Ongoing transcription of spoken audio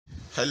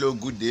Hello,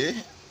 good day.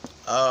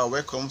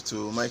 Welcome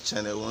to my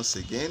channel once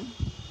again.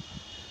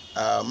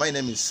 My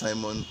name is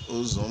Simon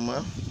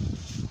Ozoma.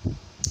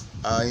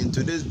 In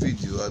today's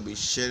video, I'll be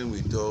sharing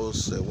with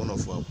us one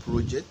of our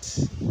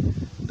projects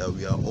that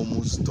we are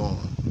almost done.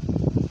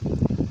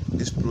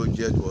 This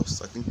project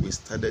I think we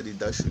started it,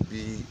 that should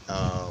be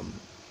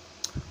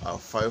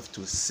 5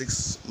 to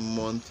 6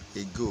 months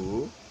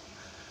ago.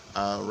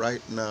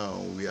 Right now,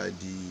 we are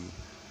the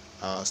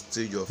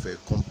stage of a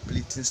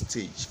completing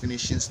stage,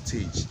 finishing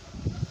stage.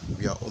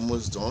 We are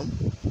almost done.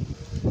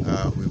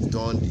 We've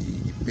done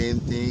the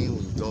painting,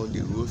 we've done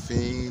the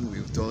roofing,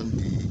 we've done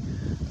the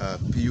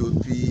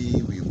POP,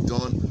 we've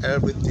done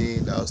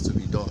everything that has to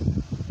be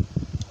done.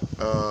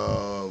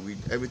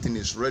 Everything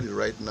is ready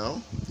right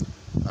now.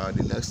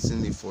 The next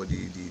thing is for to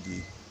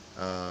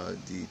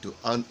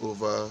hand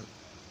over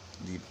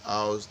the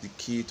house, the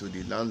key to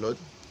the landlord.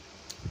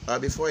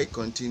 Before I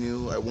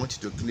continue, I want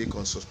you to click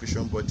on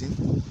subscription button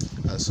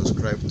and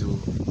subscribe to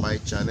my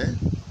channel.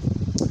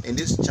 In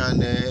this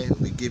channel,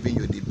 we're giving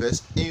you the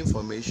best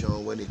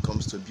information when it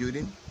comes to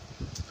building,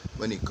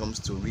 when it comes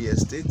to real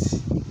estate,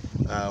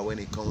 when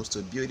it comes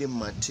to building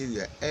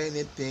material,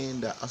 anything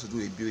that has to do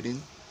with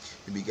building,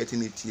 you'll be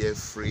getting it here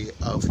free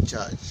of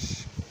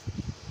charge.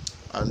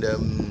 And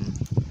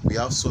we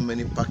have so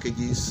many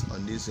packages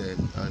on this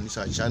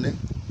channel.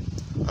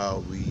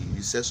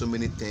 We sell so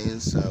many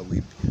things.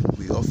 We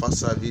offer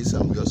service,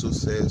 and we also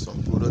sell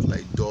some products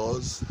like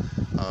doors,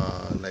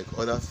 like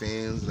other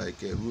things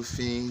like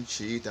roofing,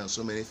 sheet, and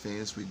so many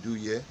things we do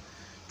here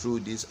through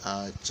this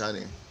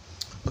channel.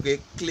 Okay,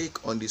 click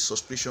on the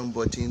subscription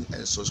button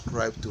and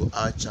subscribe to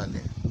our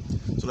channel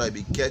so that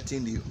you'll be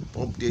getting the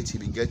updates.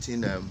 You'll be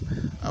getting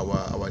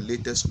our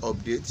latest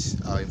updates,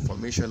 our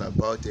information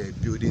about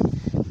building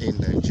in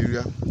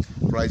Nigeria,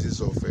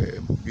 prices of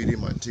building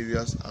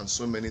materials, and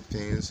so many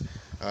things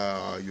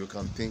you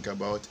can think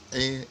about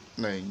in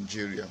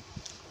Nigeria.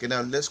 Okay,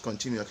 now let's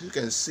continue. As you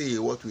can see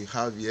what we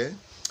have here,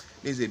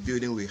 this is a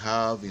building we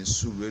have in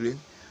Surulere.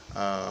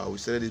 We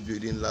started this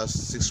building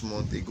last 6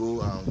 months ago,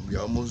 and we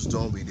are almost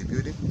done with the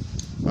building.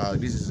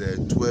 This is a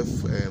 12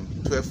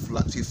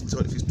 flat,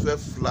 12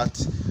 flat,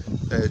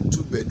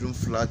 2-bedroom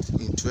flat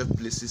in 12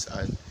 places,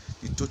 and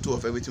the total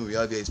of everything we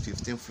have here is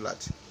 15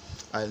 flat.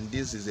 And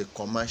this is a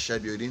commercial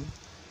building,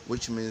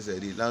 which means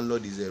that the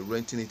landlord is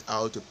renting it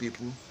out to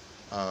people.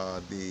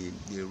 They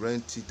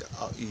rent it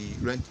out.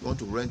 Want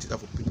to rent it out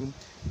for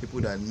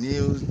people that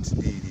need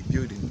the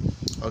building.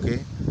 Okay,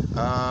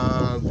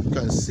 you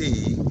can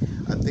see,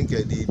 I think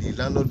the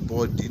landlord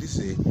bought this.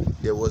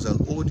 There was an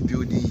old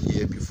building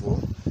here before.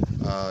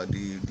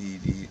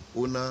 The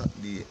owner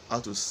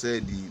had to sell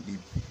the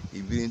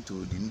building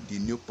to the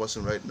new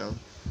person right now.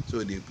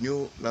 So the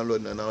new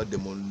landlord now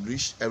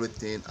demolished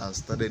everything and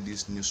started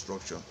this new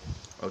structure.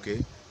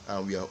 Okay,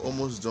 and we are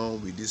almost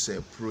done with this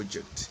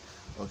project.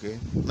 Okay,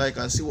 now you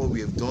can see what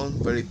we have done.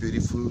 Very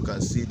beautiful. You can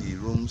see the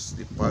rooms,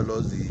 the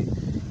parlors, the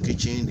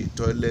kitchen, the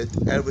toilet,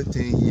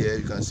 everything here.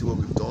 You can see what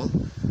we've done.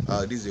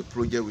 This is a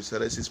project we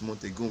started 6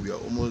 months ago. We are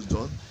almost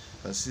done.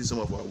 You can see some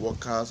of our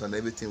workers and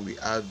everything we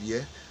have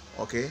here.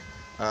 Okay,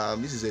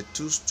 this is a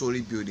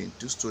two-story building.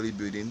 Two-story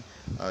building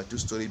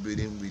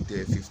with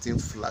 15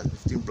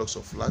 blocks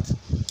of flat.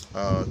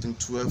 I think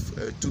 12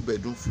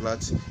 2-bedroom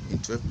flat in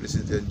 12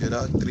 places. The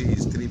other 3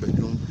 is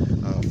 3-bedroom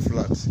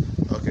flats.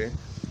 Okay.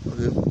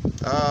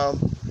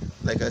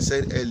 Like I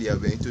said earlier,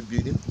 we're into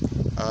building.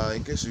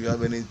 In case you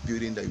have any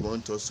building that you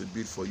want us to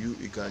build for you,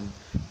 you can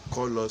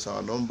call us.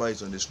 Our number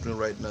is on the screen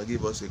right now.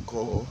 Give us a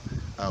call,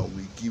 and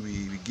we give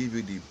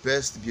you the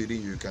best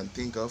building you can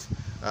think of.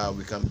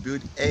 We can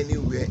build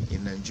anywhere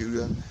in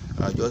Nigeria.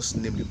 Just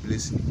name the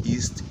place: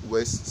 east,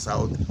 west,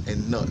 south,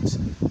 and north.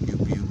 We'll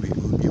be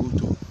able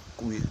to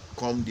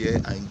come there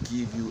and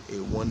give you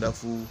a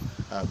wonderful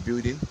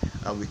building.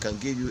 And we can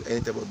give you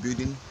any type of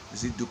building.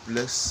 Is it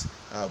duplex,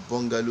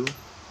 bungalow,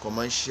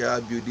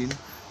 commercial building,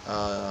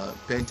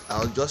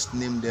 I'll just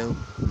name them.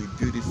 We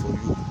build it for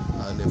you,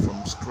 and then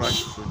from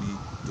scratch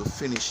to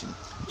finishing,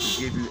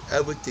 we give you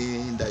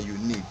everything that you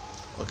need.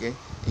 Okay,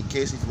 in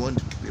case if you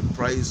want the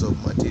price of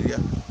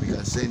material, we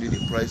can send you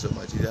the price of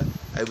material.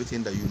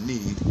 Everything that you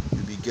need,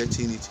 you'll be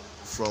getting it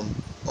from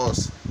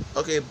us.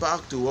 Okay,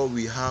 back to what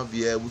we have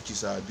here, which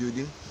is our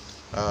building,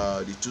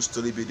 the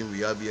 2-story building we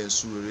have here in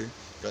Surulere.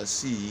 You can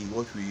see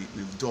what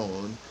we've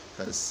done.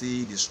 You can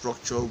see the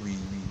structure we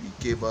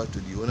gave out to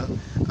the owner,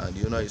 and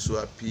the owner is so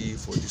happy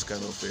for this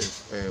kind of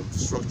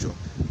structure.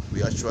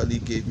 We actually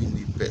gave him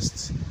the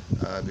best,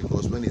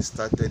 because when it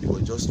started, he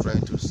was just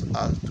trying to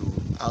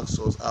ask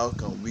us how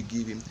can we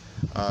give him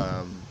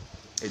a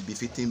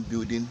befitting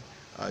building.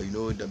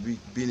 That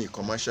being a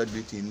commercial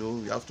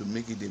building, we have to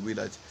make it a way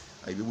that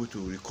I'll be able to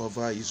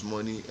recover his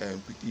money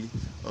quickly.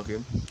 Okay,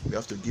 we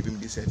have to give him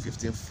this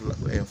 15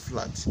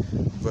 flat,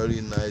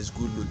 very nice,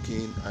 good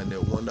looking, and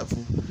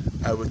wonderful.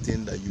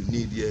 Everything that you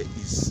need here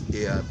is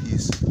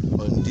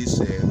on this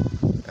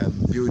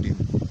building.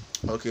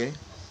 Okay,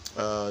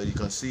 you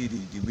can see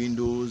the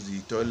windows, the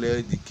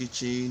toilet, the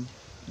kitchen,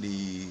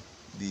 the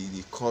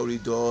the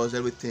corridors,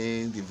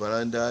 everything, the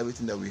veranda,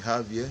 everything that we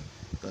have here.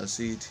 You can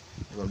see it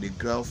from the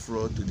ground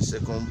floor to the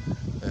second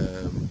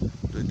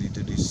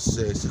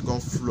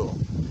second floor.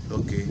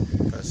 Okay,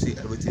 you can see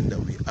everything that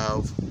we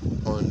have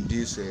on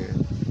this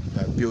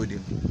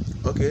building.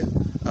 Okay,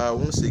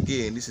 once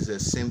again, this is a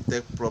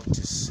Simtech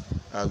Properties.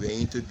 We're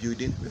into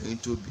building, we're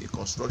into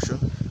construction,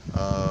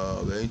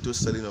 we're into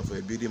selling of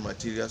building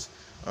materials.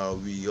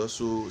 We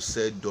also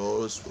sell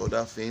doors,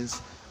 other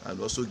things, and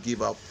also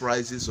give out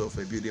prices of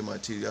a building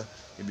material.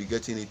 You'll be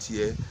getting it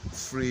here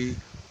free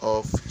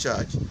of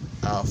charge.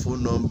 Our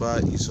phone number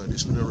is on the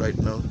screen right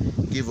now.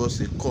 Give us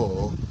a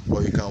call,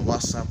 or you can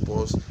WhatsApp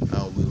us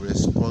and we'll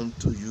respond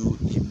to you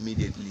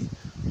immediately.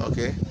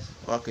 Okay,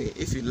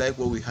 if you like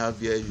what we have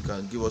here, you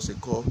can give us a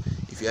call.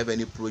 If you have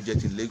any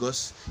project in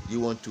Lagos, you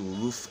want to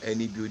roof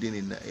any building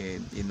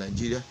in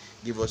Nigeria,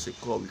 give us a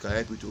call. We can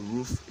help you to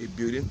roof a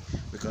building.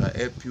 We can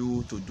help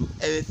you to do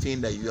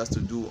anything that you have to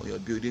do on your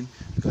building.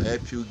 We can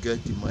help you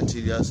get the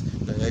materials.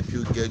 We can help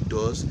you get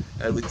doors,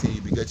 everything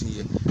you'll be getting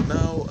here.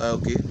 Now,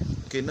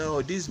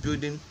 now this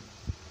building,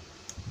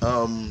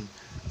 how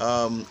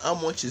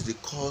much is the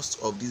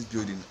cost of this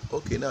building?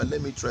 Okay, now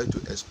let me try to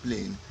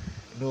explain.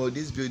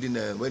 This building,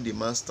 when the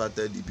man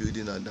started the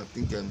building, and I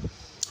think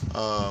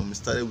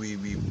started, we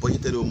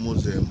budgeted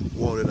almost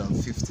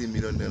 150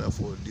 million naira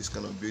for this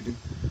kind of building.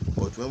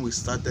 But when we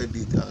started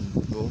it, and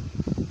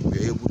we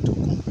were able to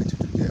complete it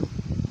to them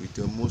with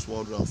almost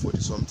 140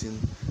 something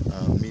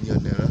million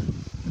naira.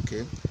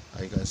 Okay,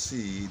 and you can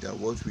see that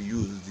what we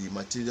use, the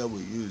material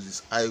we use,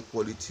 is high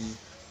quality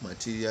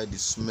material. The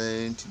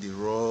cement, the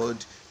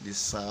rod, the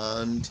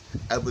sand,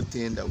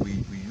 everything that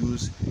we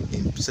use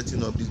in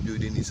setting up this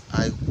building is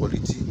high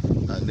quality,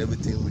 and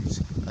everything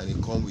and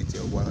it comes with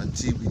a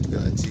warranty, with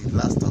guarantee. It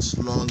lasts as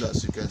long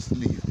as you can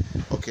live.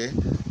 Okay,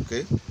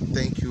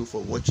 thank you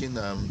for watching.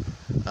 And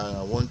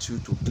I want you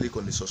to click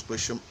on the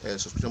subscription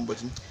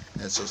button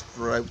and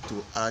subscribe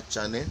to our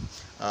channel.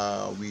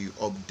 We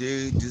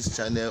update this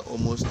channel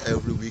almost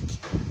every week,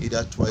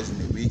 either twice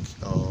in a week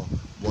or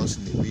once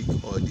in a week,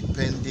 or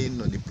depending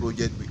on the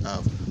project we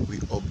have, we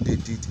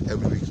update it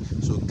every week.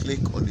 So click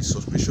on the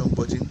subscription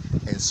button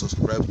and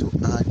subscribe to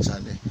our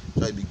channel,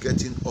 so you'll be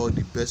getting all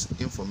the best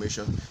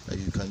information that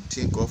you can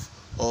think of,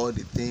 all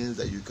the things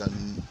that you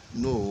can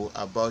know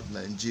about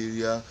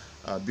Nigeria,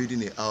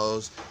 building a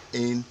house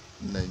in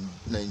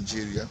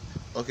Nigeria.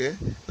 Okay,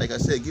 like I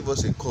said, give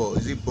us a call.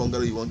 Is it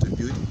bungalow you want to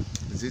build?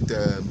 Is it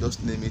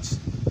just name it?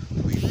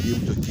 We'll be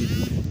able to give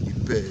you the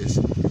best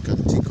you can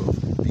think of.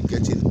 Be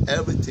getting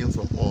everything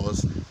from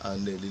us,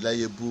 and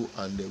reliable,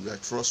 and we are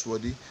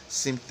trustworthy.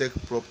 Simtech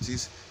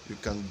Properties. You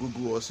can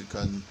Google us, you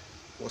can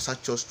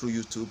search us through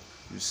YouTube.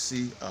 You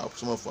see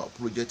some of our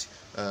projects,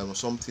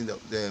 something that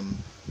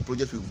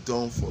project we've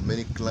done for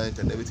many clients,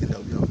 and everything that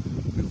we've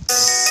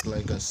done.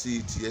 You can see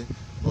it here.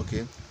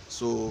 Okay,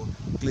 so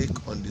click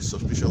on the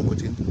subscription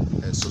button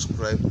and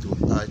subscribe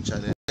to our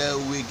channel.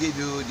 We give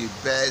you the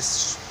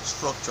best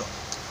structure,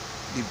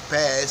 the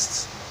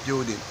best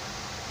building,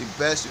 the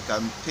best you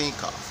can think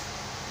of.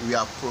 We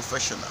are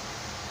professional.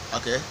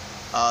 Okay,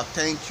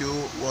 thank you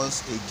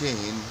once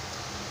again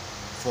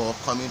for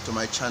coming to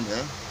my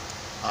channel.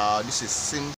 This is Sim